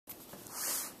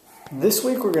This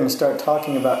week we're going to start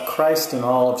talking about Christ in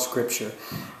all of Scripture.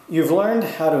 You've learned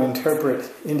how to interpret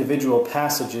individual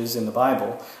passages in the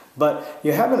Bible, but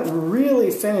you haven't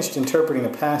really finished interpreting a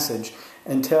passage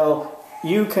until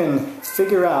you can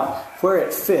figure out where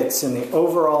it fits in the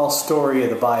overall story of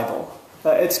the Bible.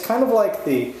 It's kind of like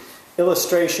the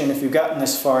illustration, if you've gotten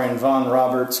this far in Von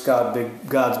Roberts'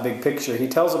 God's Big Picture. He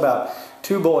tells about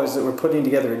two boys that were putting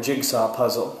together a jigsaw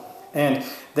puzzle. And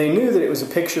they knew that it was a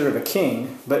picture of a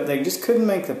king, but they just couldn't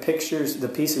make the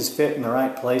pieces fit in the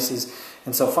right places.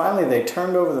 And so finally they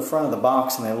turned over the front of the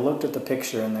box and they looked at the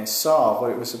picture and they saw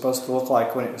what it was supposed to look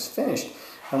like when it was finished.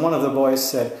 And one of the boys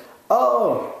said,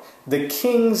 "Oh, the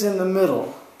king's in the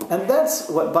middle." And that's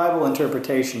what Bible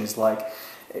interpretation is like.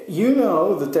 You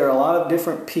know that there are a lot of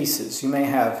different pieces. You may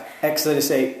have Exodus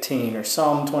 18 or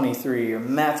Psalm 23 or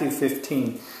Matthew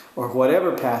 15 or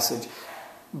whatever passage,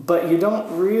 but you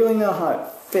don't really know how it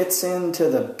fits into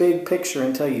the big picture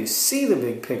until you see the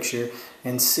big picture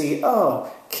and see,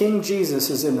 oh, King Jesus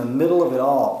is in the middle of it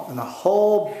all. And the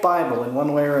whole Bible, in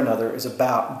one way or another, is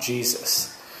about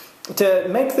Jesus. To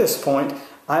make this point,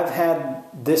 I've had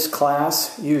this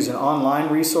class use an online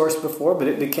resource before, but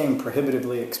it became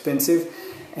prohibitively expensive.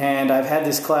 And I've had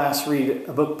this class read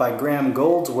a book by Graham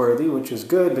Goldsworthy, which was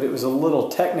good, but it was a little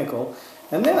technical.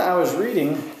 And then I was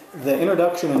reading the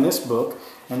introduction in this book,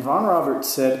 and Von Roberts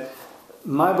said,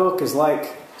 "My book is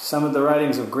like some of the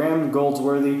writings of Graham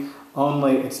Goldsworthy,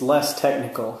 only it's less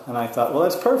technical." And I thought, well,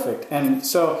 that's perfect. And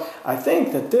so I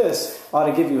think that this ought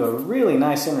to give you a really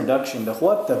nice introduction to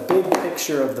what the big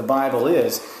picture of the Bible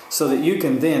is, so that you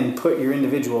can then put your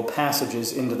individual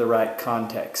passages into the right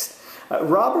context.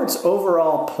 Roberts'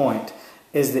 overall point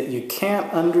is that you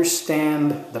can't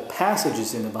understand the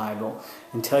passages in the Bible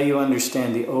until you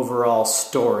understand the overall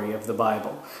story of the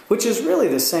Bible, which is really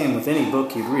the same with any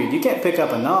book you'd read. You can't pick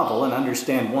up a novel and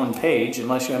understand one page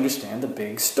unless you understand the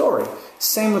big story.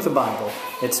 Same with the Bible.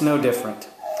 It's no different.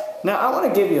 Now, I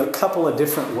want to give you a couple of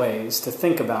different ways to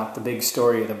think about the big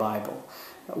story of the Bible.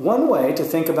 One way to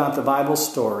think about the Bible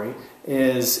story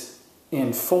is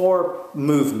in four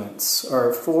movements,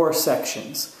 or four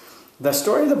sections. The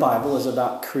story of the Bible is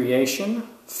about creation,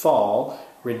 fall,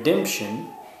 redemption,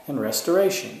 and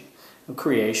restoration.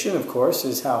 Creation, of course,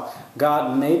 is how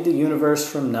God made the universe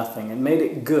from nothing and made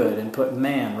it good and put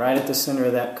man right at the center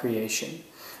of that creation.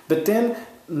 But then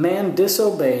man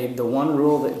disobeyed the one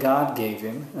rule that God gave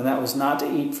him, and that was not to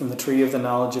eat from the tree of the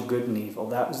knowledge of good and evil.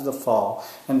 That was the fall.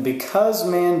 And because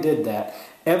man did that,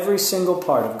 every single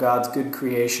part of God's good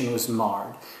creation was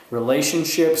marred.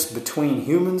 Relationships between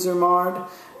humans are marred.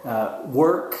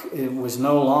 Work, it was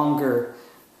no longer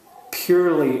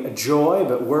purely a joy,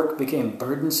 but work became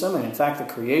burdensome. And in fact,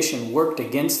 the creation worked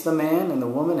against the man and the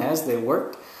woman as they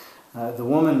worked. The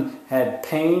woman had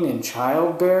pain in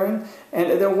childbearing.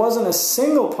 And there wasn't a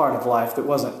single part of life that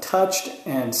wasn't touched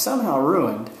and somehow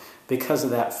ruined because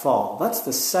of that fall. That's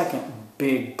the second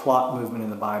big plot movement in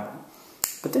the Bible.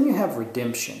 But then you have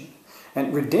redemption.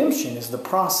 And redemption is the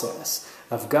process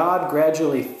of God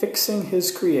gradually fixing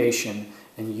His creation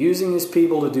and using His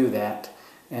people to do that,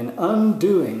 and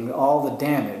undoing all the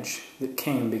damage that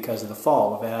came because of the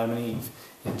fall of Adam and Eve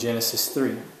in Genesis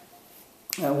 3.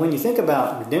 When you think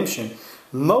about redemption,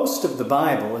 most of the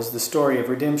Bible is the story of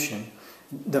redemption.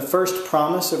 The first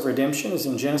promise of redemption is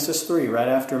in Genesis 3, right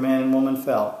after man and woman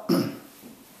fell.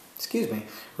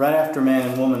 Right after man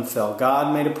and woman fell,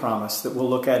 God made a promise that we'll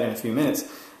look at in a few minutes,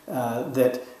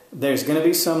 that there's going to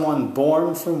be someone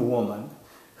born from woman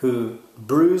who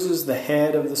bruises the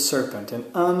head of the serpent and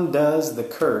undoes the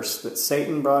curse that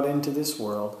Satan brought into this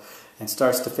world and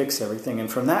starts to fix everything.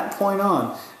 And from that point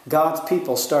on, God's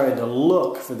people started to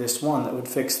look for this one that would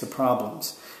fix the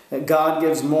problems. That God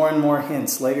gives more and more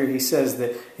hints. Later he says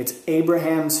that it's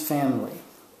Abraham's family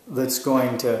that's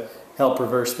going to help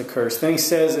reverse the curse. Then he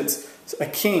says it's a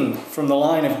king from the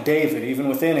line of David, even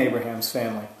within Abraham's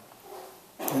family.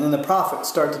 And then the prophets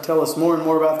start to tell us more and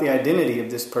more about the identity of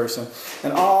this person.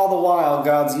 And all the while,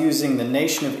 God's using the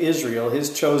nation of Israel,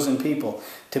 His chosen people,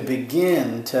 to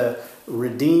begin to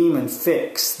redeem and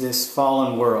fix this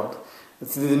fallen world.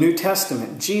 Through the New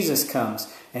Testament, Jesus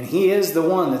comes, and He is the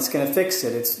one that's going to fix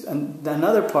it. It's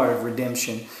another part of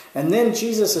redemption. And then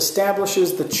Jesus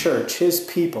establishes the church, His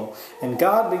people. And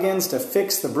God begins to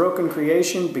fix the broken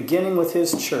creation, beginning with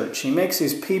His church. He makes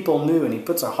His people new, and He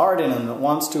puts a heart in them that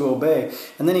wants to obey.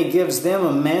 And then He gives them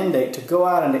a mandate to go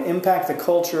out and to impact the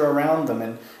culture around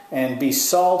them and be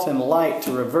salt and light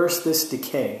to reverse this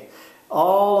decay.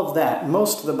 All of that,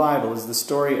 most of the Bible, is the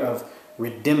story of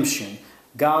redemption.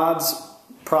 God's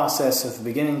process of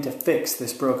beginning to fix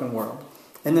this broken world.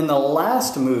 And then the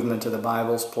last movement of the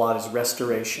Bible's plot is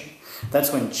restoration.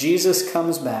 That's when Jesus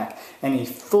comes back and he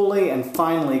fully and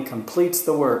finally completes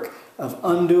the work of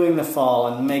undoing the fall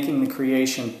and making the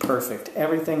creation perfect.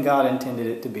 Everything God intended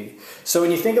it to be. So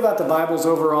when you think about the Bible's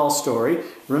overall story,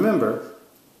 remember,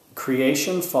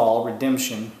 creation, fall,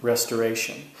 redemption,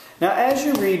 restoration. Now as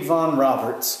you read Von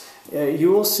Roberts,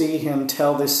 you will see him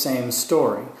tell this same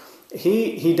story.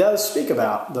 He does speak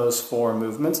about those four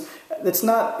movements. That's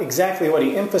not exactly what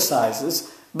he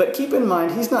emphasizes, but keep in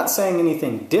mind, he's not saying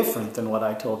anything different than what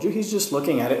I told you. He's just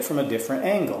looking at it from a different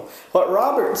angle. What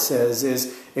Robert says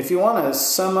is, if you want to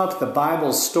sum up the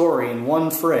Bible's story in one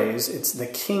phrase, it's the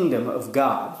kingdom of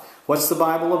God. What's the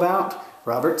Bible about?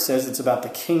 Robert says it's about the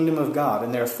kingdom of God,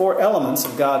 and there are four elements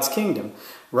of God's kingdom.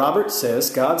 Robert says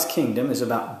God's kingdom is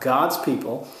about God's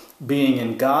people being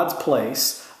in God's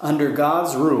place, under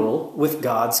God's rule, with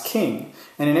God's king.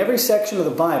 And in every section of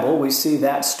the Bible, we see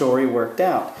that story worked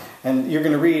out. And you're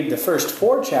going to read the first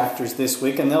 4 chapters this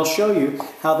week, and they'll show you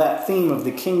how that theme of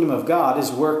the kingdom of God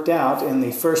is worked out in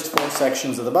the first 4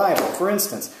 sections of the Bible. For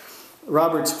instance,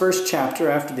 Robert's first chapter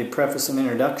after the preface and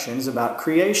introduction is about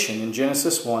creation in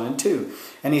Genesis 1 and 2.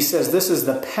 And he says this is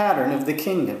the pattern of the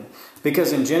kingdom.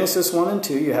 Because in Genesis 1 and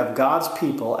 2, you have God's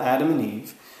people, Adam and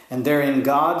Eve, and they're in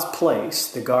God's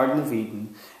place, the Garden of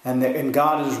Eden, and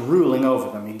God is ruling over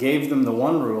them. He gave them the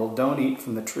one rule, don't eat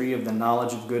from the tree of the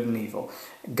knowledge of good and evil.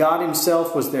 God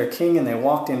himself was their king, and they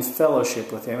walked in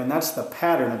fellowship with him, and that's the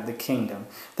pattern of the kingdom.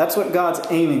 That's what God's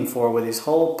aiming for with his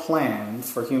whole plan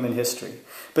for human history.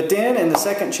 But then in the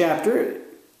second chapter,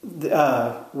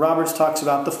 Roberts talks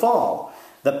about the fall,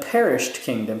 the perished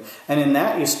kingdom. And in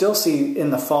that you still see, in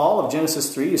the fall of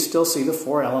Genesis 3, you still see the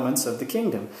 4 elements of the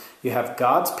kingdom. You have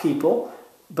God's people,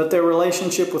 but their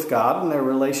relationship with God and their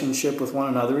relationship with one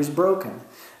another is broken.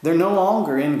 They're no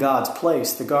longer in God's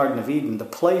place, the Garden of Eden. The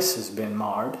place has been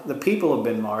marred. The people have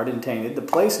been marred and tainted. The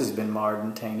place has been marred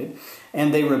and tainted.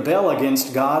 And they rebel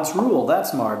against God's rule.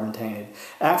 That's marred and tainted.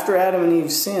 After Adam and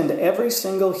Eve sinned, every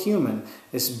single human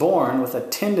is born with a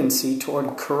tendency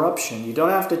toward corruption. You don't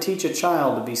have to teach a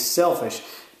child to be selfish.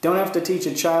 You don't have to teach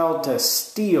a child to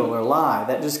steal or lie.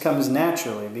 That just comes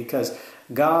naturally because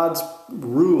God's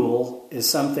rule is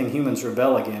something humans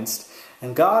rebel against.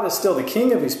 And God is still the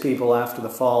king of his people after the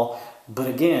fall, but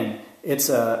again, it's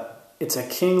a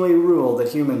kingly rule that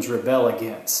humans rebel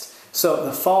against. So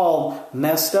the fall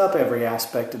messed up every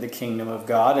aspect of the kingdom of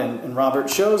God, and Robert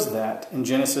shows that in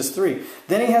Genesis 3.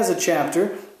 Then he has a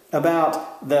chapter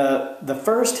about the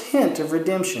first hint of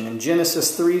redemption in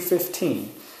Genesis 3:15.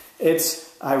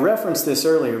 I referenced this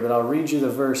earlier, but I'll read you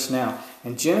the verse now.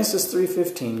 In Genesis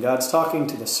 3:15, God's talking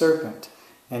to the serpent,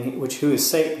 who is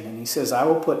Satan, and he says, I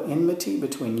will put enmity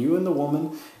between you and the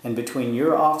woman, and between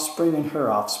your offspring and her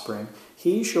offspring.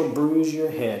 He shall bruise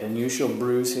your head, and you shall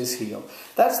bruise his heel.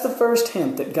 That's the first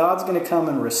hint that God's going to come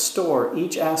and restore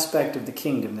each aspect of the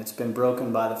kingdom that's been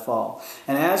broken by the fall.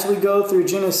 And as we go through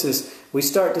Genesis, we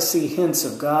start to see hints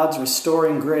of God's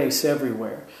restoring grace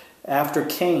everywhere. After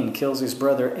Cain kills his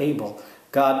brother Abel,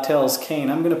 God tells Cain,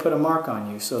 I'm going to put a mark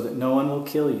on you so that no one will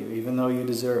kill you, even though you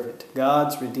deserve it.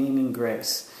 God's redeeming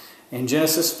grace. In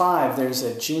Genesis 5, there's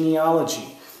a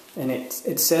genealogy, and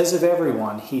it says of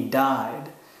everyone, he died.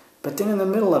 But then in the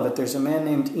middle of it, there's a man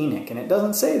named Enoch, and it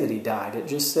doesn't say that he died. It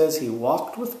just says he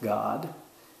walked with God,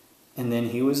 and then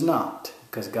he was not,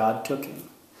 because God took him.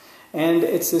 And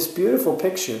it's this beautiful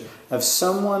picture of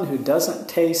someone who doesn't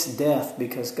taste death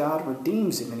because God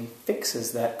redeems him and he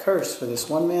fixes that curse for this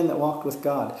one man that walked with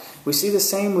God. We see the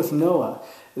same with Noah.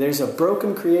 There's a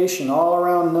broken creation all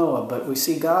around Noah, but we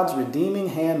see God's redeeming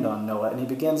hand on Noah, and he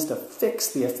begins to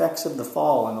fix the effects of the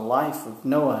fall in the life of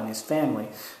Noah and his family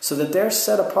so that they're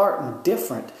set apart and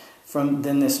different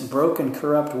than this broken,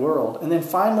 corrupt world. And then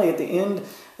finally, at the end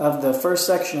of the first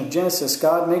section of Genesis,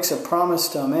 God makes a promise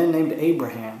to a man named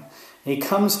Abraham. He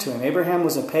comes to him. Abraham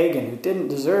was a pagan who didn't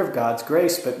deserve God's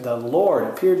grace, but the Lord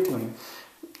appeared to him.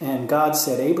 And God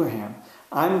said, Abraham,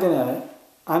 I'm going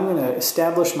to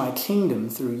establish my kingdom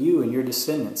through you and your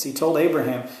descendants. He told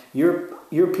Abraham,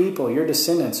 your people, your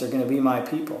descendants are going to be my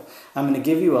people. I'm going to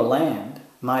give you a land,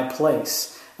 my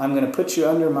place. I'm going to put you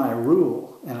under my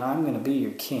rule, and I'm going to be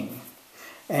your king.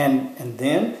 And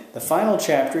then the final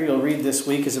chapter you'll read this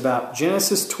week is about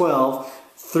Genesis 12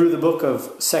 through the book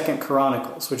of 2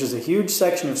 Chronicles, which is a huge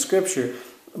section of Scripture,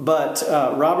 but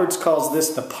Roberts calls this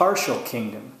the partial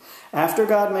kingdom. After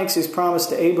God makes his promise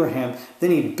to Abraham,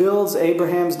 then he builds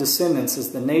Abraham's descendants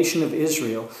as the nation of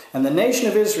Israel. And the nation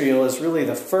of Israel is really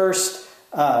the first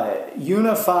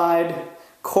unified,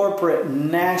 corporate,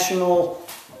 national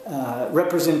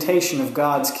representation of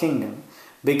God's kingdom.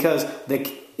 Because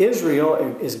Israel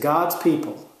is God's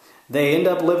people. They end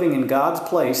up living in God's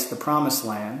place, the promised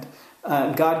land.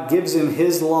 God gives them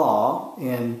his law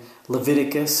in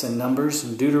Leviticus and Numbers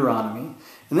and Deuteronomy.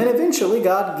 And then eventually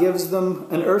God gives them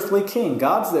an earthly king.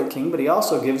 God's their king, but he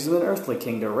also gives them an earthly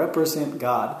king to represent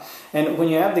God. And when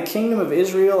you have the kingdom of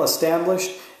Israel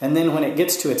established, and then when it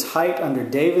gets to its height under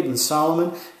David and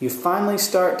Solomon, you finally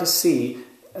start to see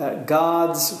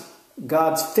God's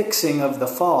fixing of the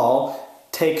fall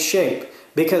take shape.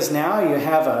 Because now you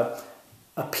have a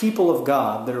people of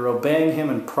God that are obeying him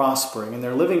and prospering, and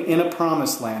they're living in a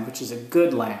promised land, which is a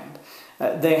good land.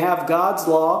 They have God's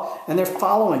law, and they're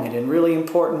following it in really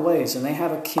important ways. And they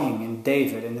have a king in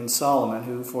David and in Solomon,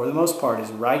 who for the most part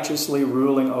is righteously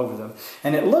ruling over them.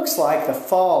 And it looks like the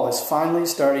fall is finally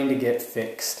starting to get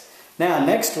fixed. Now,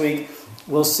 next week,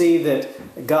 we'll see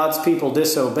that God's people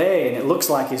disobey, and it looks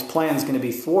like his plan is going to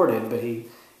be thwarted, but he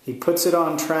puts it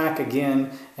on track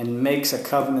again and makes a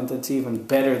covenant that's even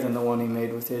better than the one he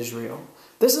made with Israel.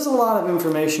 This is a lot of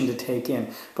information to take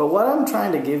in, but what I'm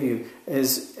trying to give you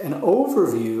is an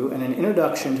overview and an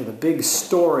introduction to the big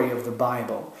story of the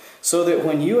Bible, so that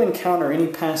when you encounter any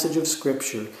passage of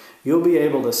Scripture, you'll be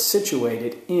able to situate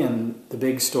it in the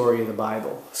big story of the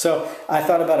Bible. So I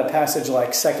thought about a passage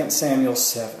like 2 Samuel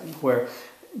 7, where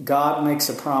God makes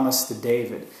a promise to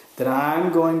David that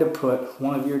I'm going to put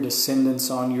one of your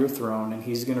descendants on your throne and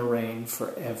he's going to reign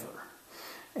forever.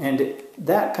 And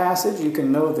that passage, you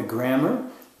can know the grammar,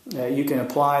 you can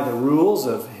apply the rules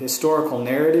of historical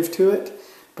narrative to it,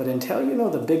 but until you know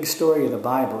the big story of the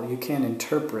Bible, you can't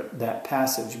interpret that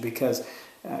passage, because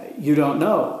you don't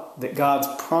know that God's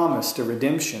promised a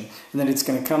redemption and that it's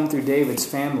going to come through David's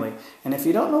family. And if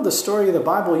you don't know the story of the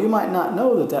Bible, you might not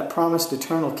know that that promised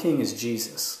eternal king is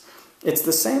Jesus. It's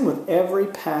the same with every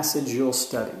passage you'll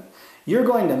study. You're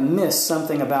going to miss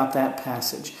something about that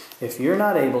passage if you're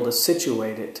not able to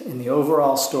situate it in the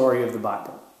overall story of the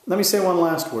Bible. Let me say one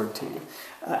last word to you.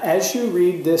 As you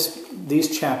read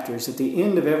these chapters, at the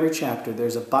end of every chapter,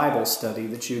 there's a Bible study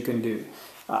that you can do.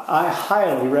 I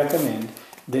highly recommend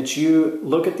that you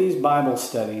look at these Bible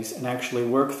studies and actually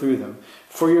work through them.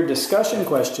 For your discussion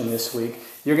question this week,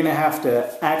 you're going to have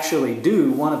to actually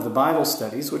do one of the Bible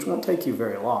studies, which won't take you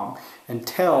very long, and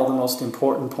tell the most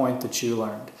important point that you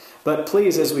learned. But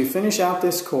please, as we finish out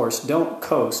this course, don't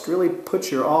coast. Really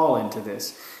put your all into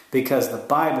this, because the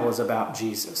Bible is about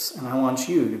Jesus, and I want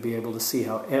you to be able to see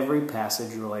how every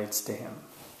passage relates to him.